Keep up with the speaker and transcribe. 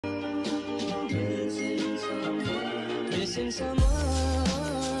missing someone.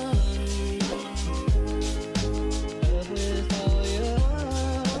 Love with all your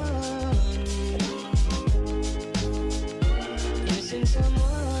heart. Missing someone.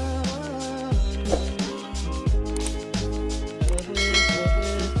 Love with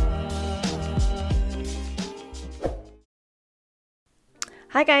heart.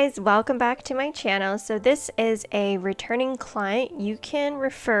 Hi guys, welcome back to my channel. So this is a returning client. You can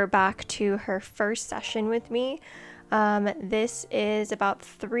refer back to her first session with me. This is about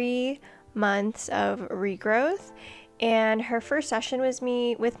 3 months of regrowth, and her first session with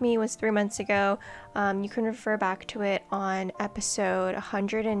me was 3 months ago. You can refer back to it on episode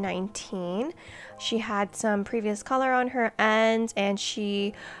 119. She had some previous color on her ends, and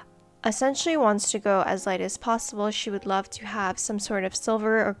she essentially wants to go as light as possible. She would love to have some sort of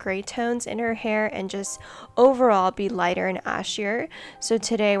silver or gray tones in her hair and just overall be lighter and ashier. So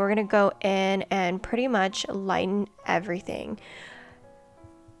today we're gonna go in and pretty much lighten everything.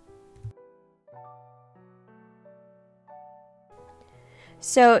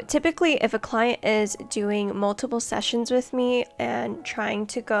 So typically if a client is doing multiple sessions with me and trying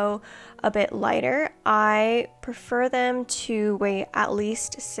to go a bit lighter, I prefer them to wait at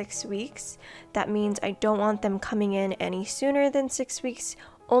least 6 weeks. That means I don't want them coming in any sooner than 6 weeks,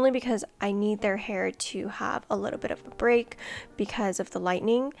 only because I need their hair to have a little bit of a break because of the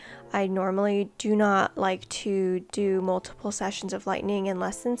lightening. I normally do not like to do multiple sessions of lightening in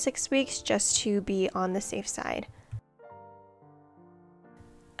less than 6 weeks, just to be on the safe side.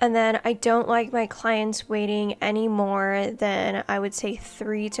 And then I don't like my clients waiting any more than, I would say,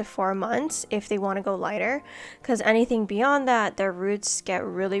 3 to 4 months if they want to go lighter, because anything beyond that, their roots get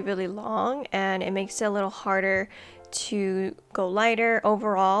really long and it makes it a little harder to go lighter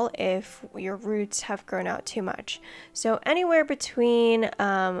overall if your roots have grown out too much. So anywhere between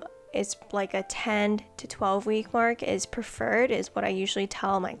it's like a 10 to 12 week mark is preferred, is what I usually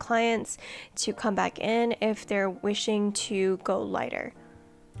tell my clients to come back in if they're wishing to go lighter.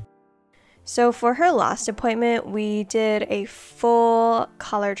 So for her last appointment, we did a full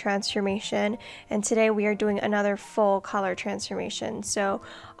color transformation, and today we are doing another full color transformation. So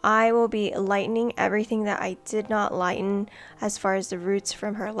I will be lightening everything that I did not lighten as far as the roots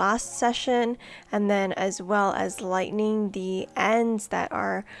from her last session, and then as well as lightening the ends that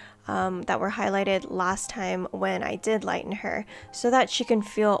are that were highlighted last time when I did lighten her, so that she can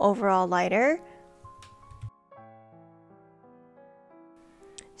feel overall lighter.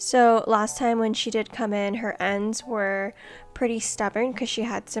 So last time when she did come in, her ends were pretty stubborn because she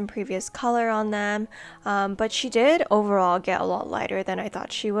had some previous color on them, but she did overall get a lot lighter than I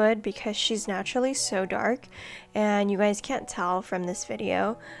thought she would, because she's naturally so dark, and you guys can't tell from this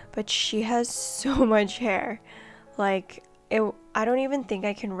video, but she has so much hair. Like, I don't even think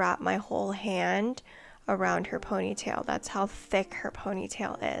I can wrap my whole hand around her ponytail. That's how thick her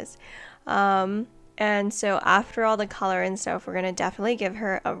ponytail is. And so after all the color and stuff, we're going to definitely give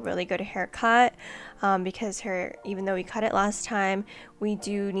her a really good haircut, because even though we cut it last time, we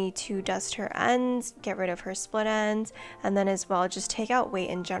do need to dust her ends, get rid of her split ends, and then as well just take out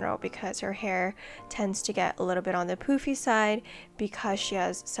weight in general, because her hair tends to get a little bit on the poofy side because she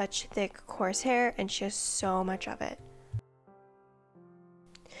has such thick, coarse hair and she has so much of it.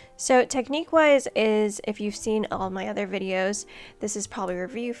 So technique wise is, if you've seen all my other videos, this is probably a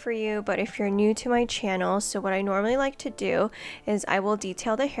review for you, but if you're new to my channel, so what I normally like to do is I will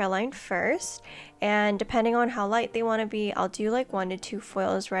detail the hairline first, and depending on how light they want to be, I'll do like 1 to 2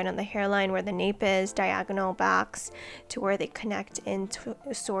 foils right on the hairline where the nape is, diagonal backs to where they connect into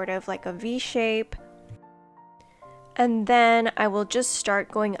sort of like a V shape. And then I will just start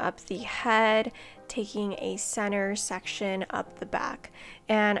going up the head, taking a center section up the back.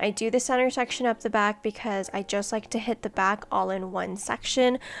 And I do the center section up the back because I just like to hit the back all in one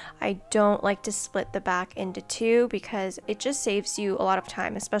section. I don't like to split the back into 2 because it just saves you a lot of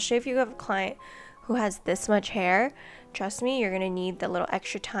time, especially if you have a client who has this much hair. Trust me, you're gonna need the little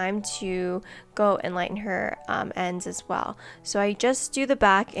extra time to go and lighten her ends as well. So I just do the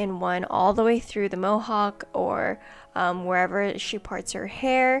back in one all the way through the mohawk or wherever she parts her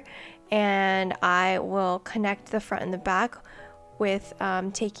hair, and I will connect the front and the back with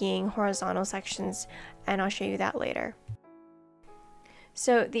taking horizontal sections, and I'll show you that later.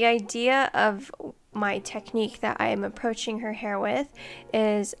 So the idea of my technique that I am approaching her hair with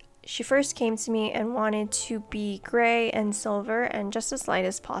is, she first came to me and wanted to be gray and silver and just as light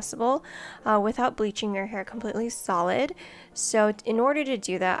as possible without bleaching her hair completely solid. So in order to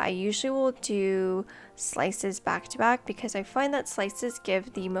do that, I usually will do slices back to back, because I find that slices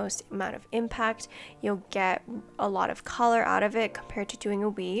give the most amount of impact. You'll get a lot of color out of it compared to doing a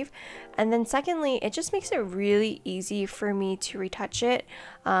weave. And then secondly, it just makes it really easy for me to retouch it.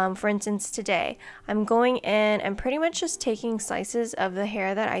 For instance, today I'm going in and pretty much just taking slices of the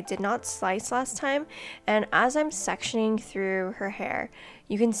hair that I did not slice last time, and as I'm sectioning through her hair,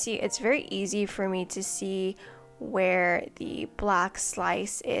 you can see it's very easy for me to see where the black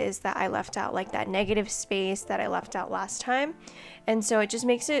slice is that I left out, like that negative space that I left out last time. And so it just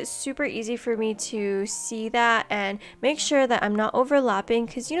makes it super easy for me to see that and make sure that I'm not overlapping,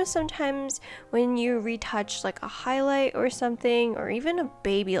 because you know, sometimes when you retouch like a highlight or something, or even a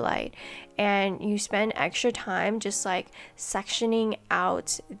baby light, and you spend extra time just like sectioning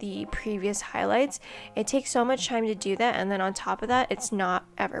out the previous highlights, it takes so much time to do that, and then on top of that, it's not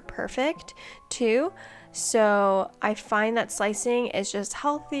ever perfect too. So I find that slicing is just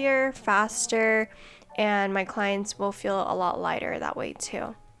healthier, faster, and my clients will feel a lot lighter that way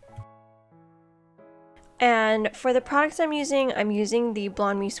too. And for the products I'm using the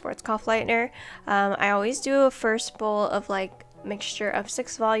Blonde Me Sports Cough Lightener. I always do a first bowl of like mixture of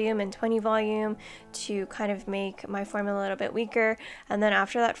 6 volume and 20 volume to kind of make my formula a little bit weaker, and then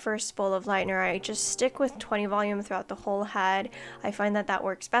after that first bowl of lightener, I just stick with 20 volume throughout the whole head. I find that that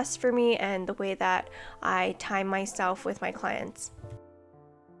works best for me and the way that I time myself with my clients.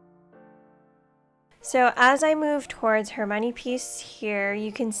 So as I move towards her money piece here,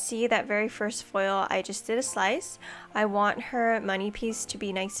 you can see that very first foil, I just did a slice. I want her money piece to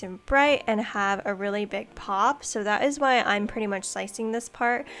be nice and bright and have a really big pop. So that is why I'm pretty much slicing this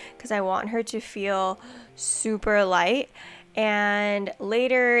part, because I want her to feel super light. And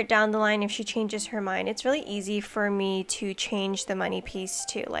later down the line, if she changes her mind, it's really easy for me to change the money piece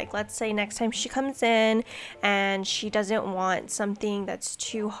too. Like, let's say next time she comes in and she doesn't want something that's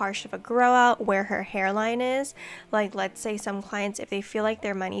too harsh of a grow out where her hairline is. Like, let's say some clients, if they feel like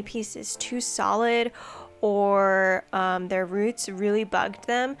their money piece is too solid, or their roots really bugged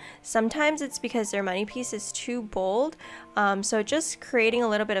them, sometimes it's because their money piece is too bold. So just creating a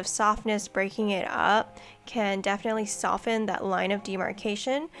little bit of softness, breaking it up, can definitely soften that line of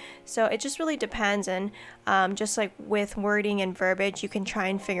demarcation. So it just really depends, and just like with wording and verbiage, you can try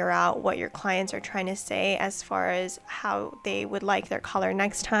and figure out what your clients are trying to say as far as how they would like their color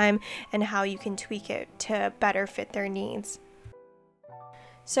next time, and how you can tweak it to better fit their needs.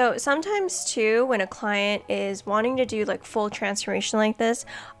 So sometimes too, when a client is wanting to do like full transformation like this,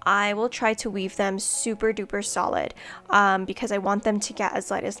 I will try to weave them super duper solid, because I want them to get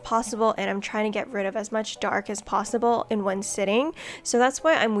as light as possible, and I'm trying to get rid of as much dark as possible in one sitting. So that's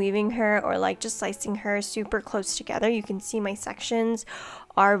why I'm weaving her, or like just slicing her super close together. You can see my sections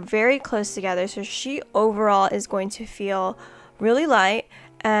are very close together, so she overall is going to feel really light,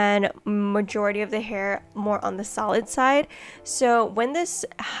 and majority of the hair more on the solid side. So when this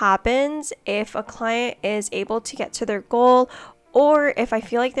happens, if a client is able to get to their goal, or if I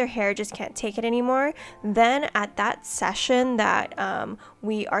feel like their hair just can't take it anymore, then at that session that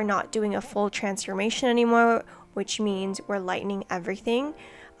we are not doing a full transformation anymore, which means we're lightening everything,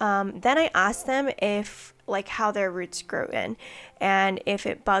 then I ask them if like how their roots grow in, and if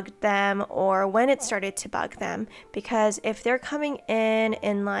it bugged them or when it started to bug them. Because if they're coming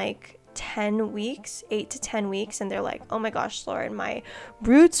in like 10 weeks, 8 to 10 weeks, and they're like, oh my gosh, Lauren, my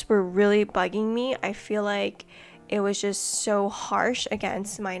roots were really bugging me, I feel like it was just so harsh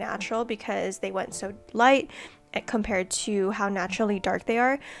against my natural because they went so light compared to how naturally dark they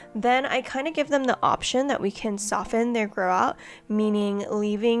are, then I kind of give them the option that we can soften their grow out, meaning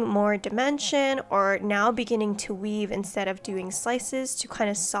leaving more dimension, or now beginning to weave instead of doing slices to kind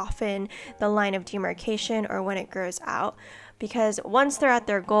of soften the line of demarcation or when it grows out. Because once they're at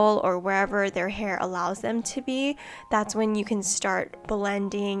their goal or wherever their hair allows them to be, that's when you can start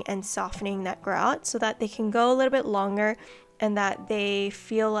blending and softening that grow out so that they can go a little bit longer, and that they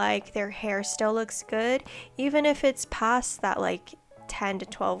feel like their hair still looks good, even if it's past that like 10 to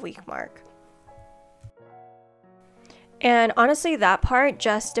 12 week mark. And honestly, that part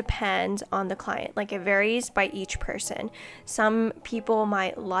just depends on the client. Like, it varies by each person. Some people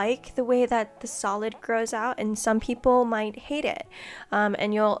might like the way that the solid grows out, and some people might hate it. And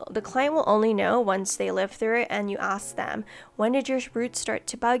the client will only know once they live through it, and you ask them, when did your roots start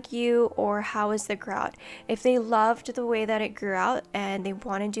to bug you, or how is the grow out? If they loved the way that it grew out and they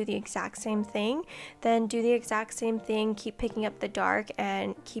want to do the exact same thing, then do the exact same thing, keep picking up the dark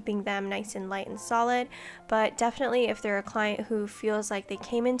and keeping them nice and light and solid. But definitely if they're they're a client who feels like they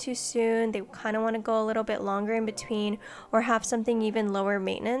came in too soon, they kind of want to go a little bit longer in between, or have something even lower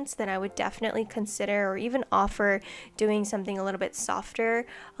maintenance, then I would definitely consider or even offer doing something a little bit softer,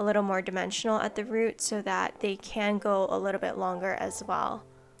 a little more dimensional at the root, so that they can go a little bit longer as well.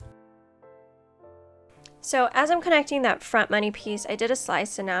 So as I'm connecting that front money piece, I did a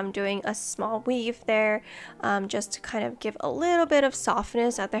slice, and now I'm doing a small weave there, just to kind of give a little bit of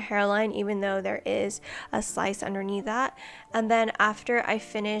softness at the hairline, even though there is a slice underneath that. And then after I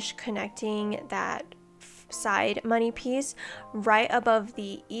finish connecting that side money piece, right above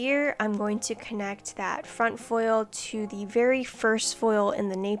the ear, I'm going to connect that front foil to the very first foil in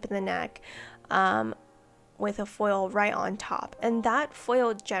the nape of the neck, with a foil right on top. And that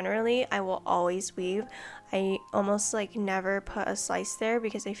foil generally I will always weave. I almost like never put a slice there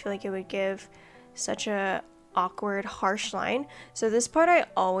because I feel like it would give such a awkward harsh line. So this part I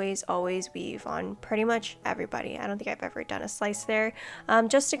always weave on pretty much everybody. I don't think I've ever done a slice there,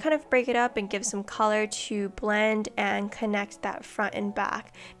 just to kind of break it up and give some color to blend and connect that front and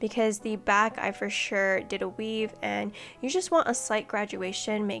back, because the back I for sure did a weave, and you just want a slight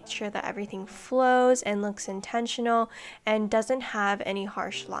graduation. Make sure that everything flows and looks intentional and doesn't have any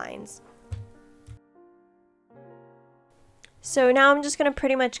harsh lines. So now I'm just going to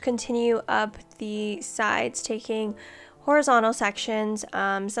pretty much continue up the sides, taking horizontal sections.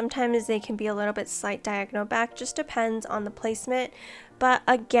 Sometimes they can be a little bit slight diagonal back, just depends on the placement. But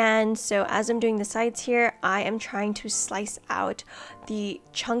again, so as I'm doing the sides here, I am trying to slice out the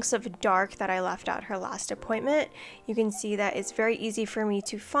chunks of dark that I left out her last appointment. You can see that it's very easy for me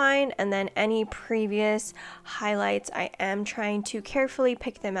to find, and then any previous highlights, I am trying to carefully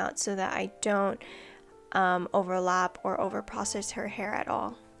pick them out so that I don't overlap or over process her hair at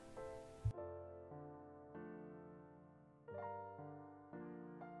all.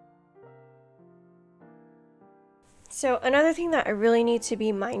 So another thing that I really need to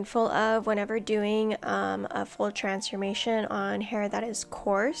be mindful of whenever doing a full transformation on hair that is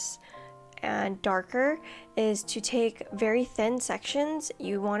coarse and darker is to take very thin sections.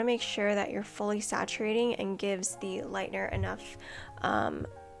 You want to make sure that you're fully saturating and gives the lightener enough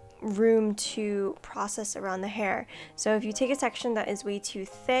room to process around the hair. So if you take a section that is way too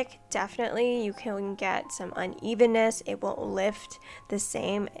thick, definitely you can get some unevenness. It won't lift the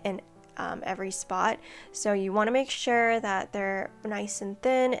same in every spot. So you want to make sure that they're nice and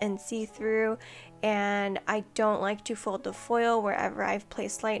thin and see-through. And I don't like to fold the foil wherever I've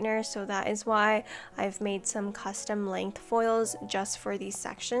placed lightener, so that is why I've made some custom length foils just for these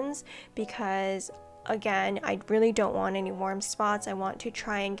sections, because again, I really don't want any warm spots. I want to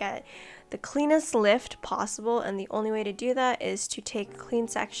try and get the cleanest lift possible, and the only way to do that is to take clean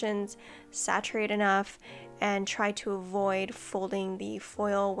sections, saturate enough, and try to avoid folding the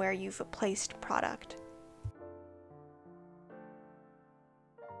foil where you've placed product.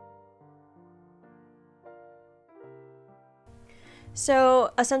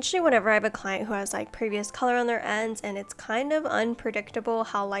 So essentially, whenever I have a client who has like previous color on their ends and it's kind of unpredictable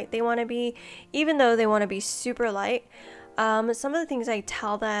how light they want to be, even though they want to be super light, some of the things I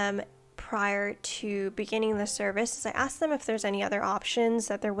tell them prior to beginning the service is I ask them if there's any other options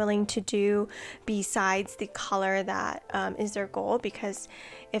that they're willing to do besides the color that is their goal, because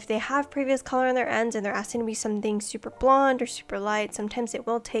if they have previous color on their ends and they're asking to be something super blonde or super light, sometimes it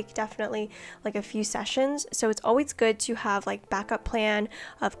will take definitely like a few sessions. So it's always good to have like backup plan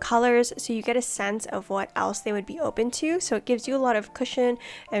of colors so you get a sense of what else they would be open to. So it gives you a lot of cushion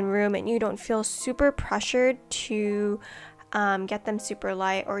and room, and you don't feel super pressured to get them super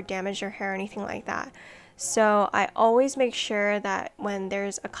light or damage your hair or anything like that. So I always make sure that when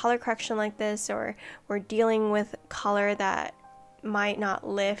there's a color correction like this, or we're dealing with color that might not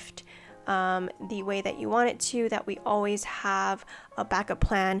lift the way that you want it to, that we always have a backup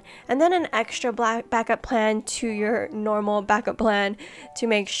plan, and then an extra backup plan to your normal backup plan to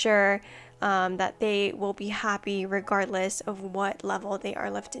make sure that they will be happy regardless of what level they are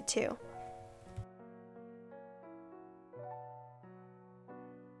lifted to.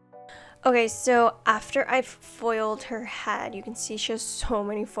 Okay, so after I've foiled her head, you can see she has so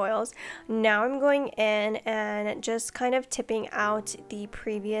many foils. Now I'm going in and just kind of tipping out the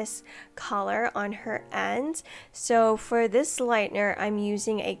previous color on her ends. So for this lightener, I'm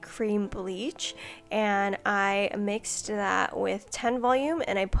using a cream bleach, and I mixed that with 10 volume,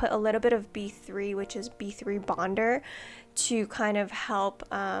 and I put a little bit of B3, which is B3 bonder, to kind of help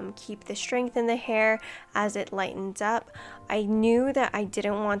keep the strength in the hair as it lightens up. I knew that I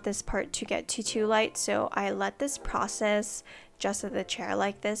didn't want this part to get too light, so I let this process just at the chair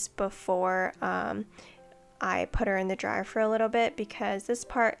like this before I put her in the dryer for a little bit, because this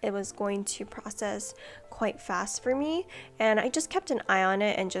part, it was going to process quite fast for me, and I just kept an eye on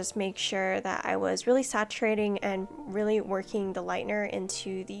it and just make sure that I was really saturating and really working the lightener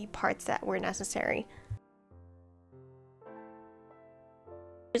into the parts that were necessary.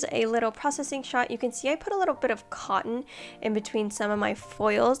 Here's a little processing shot. You can see I put a little bit of cotton in between some of my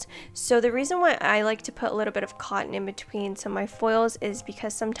foils. So the reason why I like to put a little bit of cotton in between some of my foils is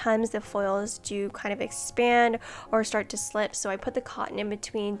because sometimes the foils do kind of expand or start to slip. So I put the cotton in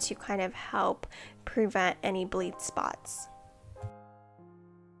between to kind of help prevent any bleed spots.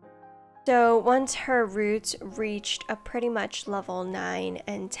 So once her roots reached a pretty much level 9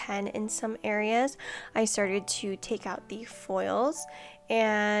 and 10 in some areas, I started to take out the foils,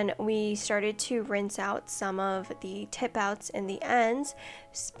 and we started to rinse out some of the tip outs in the ends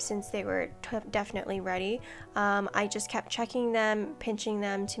since they were definitely ready. I just kept checking them, pinching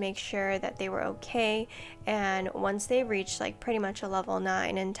them to make sure that they were okay, and once they reached like pretty much a level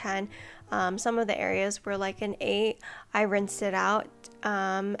 9 and 10, some of the areas were like an 8, I rinsed it out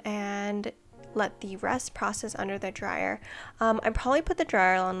and let the rest process under the dryer. I probably put the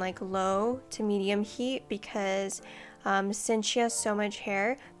dryer on like low to medium heat because since she has so much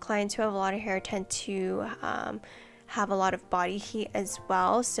hair, clients who have a lot of hair tend to have a lot of body heat as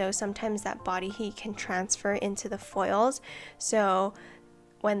well, so sometimes that body heat can transfer into the foils. So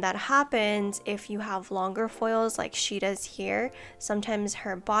when that happens, if you have longer foils like she does here, sometimes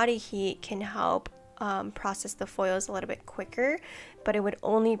her body heat can help process the foils a little bit quicker, but it would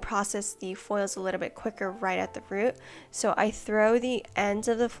only process the foils a little bit quicker right at the root. So I throw the ends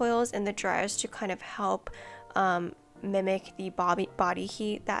of the foils in the dryers to kind of help mimic the body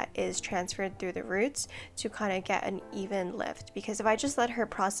heat that is transferred through the roots to kind of get an even lift, because if I just let her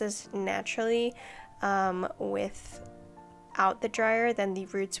process naturally without the dryer, then the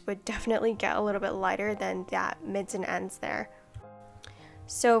roots would definitely get a little bit lighter than that mids and ends there.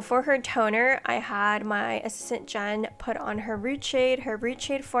 So for her toner, I had my assistant Jen put on her root shade. Her root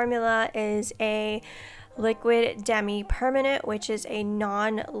shade formula is a liquid demi-permanent, which is a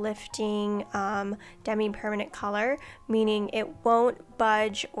non-lifting demi-permanent color, meaning it won't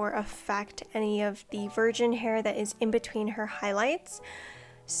budge or affect any of the virgin hair that is in between her highlights.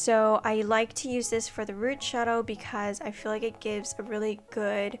 So I like to use this for the root shadow because I feel like it gives a really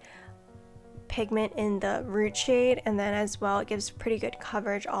good pigment in the root shade, and then as well it gives pretty good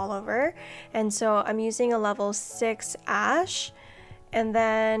coverage all over. And so I'm using a level 6 ash, and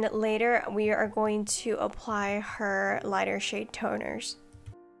then later we are going to apply her lighter shade toners.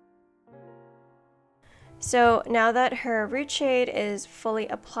 So now that her root shade is fully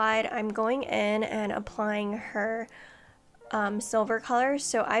applied, I'm going in and applying her silver color.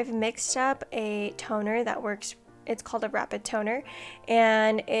 So I've mixed up a toner that works. It's called a rapid toner,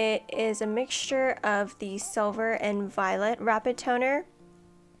 and it is a mixture of the silver and violet rapid toner,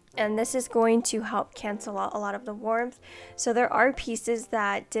 and this is going to help cancel out a lot of the warmth. So there are pieces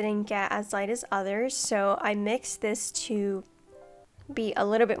that didn't get as light as others, so I mixed this to be a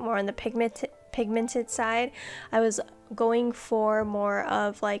little bit more on the pigmented side. I was going for more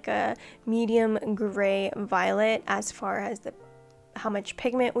of like a medium gray violet as far as how much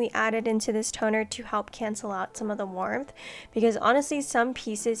pigment we added into this toner to help cancel out some of the warmth, because honestly some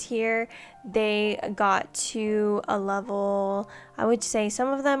pieces here, they got to a level, I would say some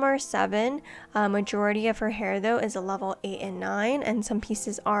of them are 7, majority of her hair though is a level 8 and 9, and some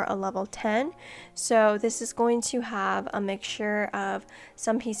pieces are a level 10. So this is going to have a mixture of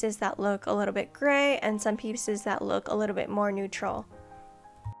some pieces that look a little bit gray and some pieces that look a little bit more neutral.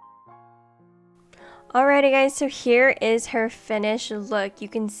 Alrighty guys, so here is her finished look. You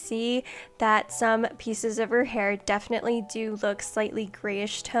can see that some pieces of her hair definitely do look slightly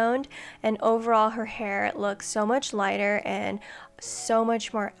grayish toned, and overall her hair looks so much lighter and so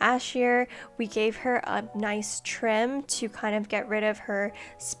much more ashier. We gave her a nice trim to kind of get rid of her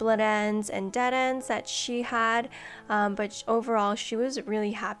split ends and dead ends that she had, but overall she was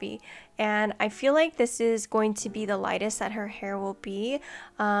really happy. And I feel like this is going to be the lightest that her hair will be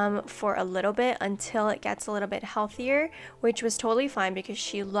for a little bit until it gets a little bit healthier, which was totally fine because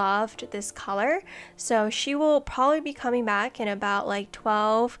she loved this color. So she will probably be coming back in about like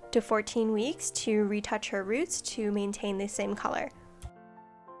 12 to 14 weeks to retouch her roots to maintain the same color.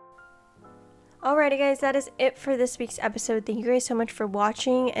 Alrighty guys, that is it for this week's episode. Thank you guys so much for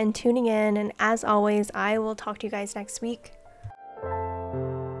watching and tuning in, and as always, I will talk to you guys next week.